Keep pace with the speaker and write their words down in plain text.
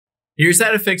Here's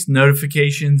how to fix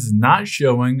notifications not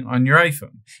showing on your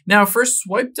iPhone. Now, first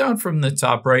swipe down from the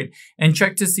top right and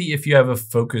check to see if you have a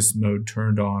focus mode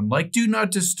turned on, like Do Not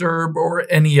Disturb or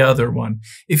any other one.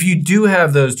 If you do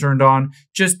have those turned on,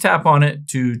 just tap on it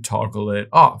to toggle it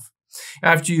off.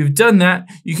 After you've done that,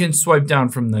 you can swipe down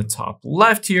from the top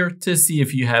left here to see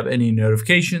if you have any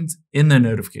notifications in the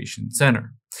notification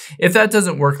center. If that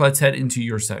doesn't work, let's head into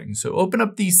your settings. So open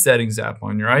up the settings app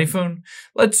on your iPhone.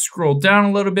 Let's scroll down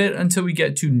a little bit until we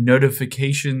get to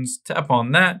notifications. Tap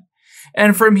on that.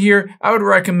 And from here, I would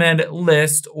recommend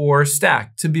list or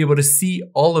stack to be able to see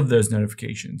all of those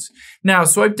notifications. Now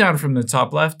swipe down from the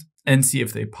top left and see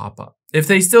if they pop up. If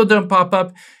they still don't pop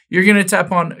up, you're going to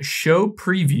tap on Show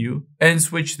Preview and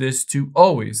switch this to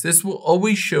Always. This will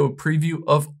always show a preview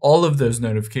of all of those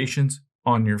notifications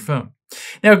on your phone.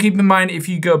 Now keep in mind, if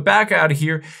you go back out of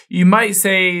here, you might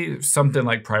say something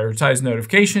like prioritize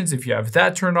notifications if you have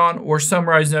that turned on, or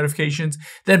summarize notifications.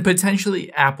 Then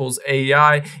potentially Apple's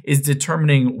AI is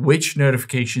determining which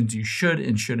notifications you should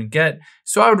and shouldn't get.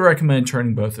 So I would recommend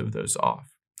turning both of those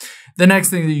off. The next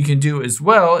thing that you can do as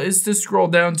well is to scroll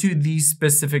down to the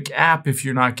specific app if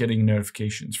you're not getting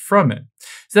notifications from it.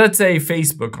 So let's say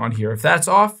Facebook on here. If that's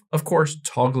off, of course,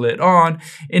 toggle it on,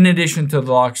 in addition to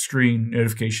the lock screen,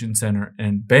 notification center,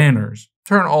 and banners.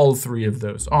 Turn all three of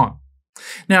those on.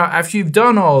 Now, after you've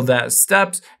done all of that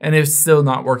steps, and if it's still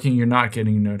not working, you're not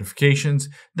getting notifications,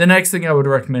 the next thing I would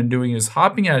recommend doing is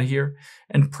hopping out of here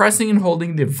and pressing and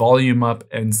holding the volume up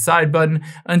and side button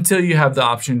until you have the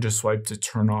option to swipe to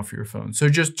turn off your phone. So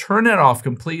just turn it off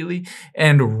completely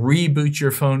and reboot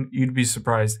your phone. You'd be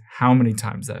surprised how many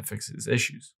times that fixes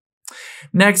issues.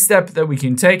 Next step that we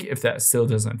can take, if that still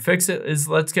doesn't fix it, is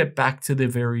let's get back to the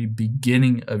very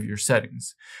beginning of your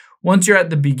settings. Once you're at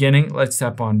the beginning, let's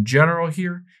tap on General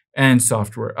here and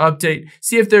Software Update.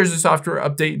 See if there's a software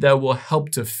update that will help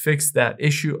to fix that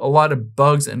issue. A lot of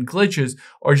bugs and glitches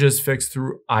are just fixed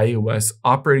through iOS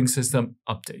operating system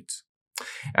updates.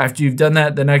 After you've done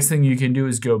that, the next thing you can do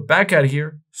is go back out of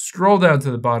here, scroll down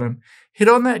to the bottom, hit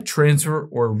on that transfer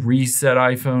or reset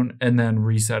iPhone, and then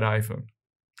reset iPhone.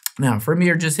 Now from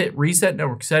here, just hit reset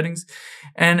network settings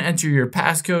and enter your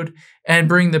passcode and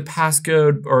bring the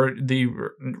passcode, or the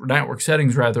network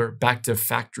settings rather, back to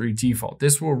factory default.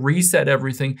 This will reset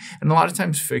everything and a lot of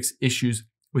times fix issues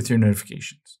with your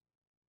notifications.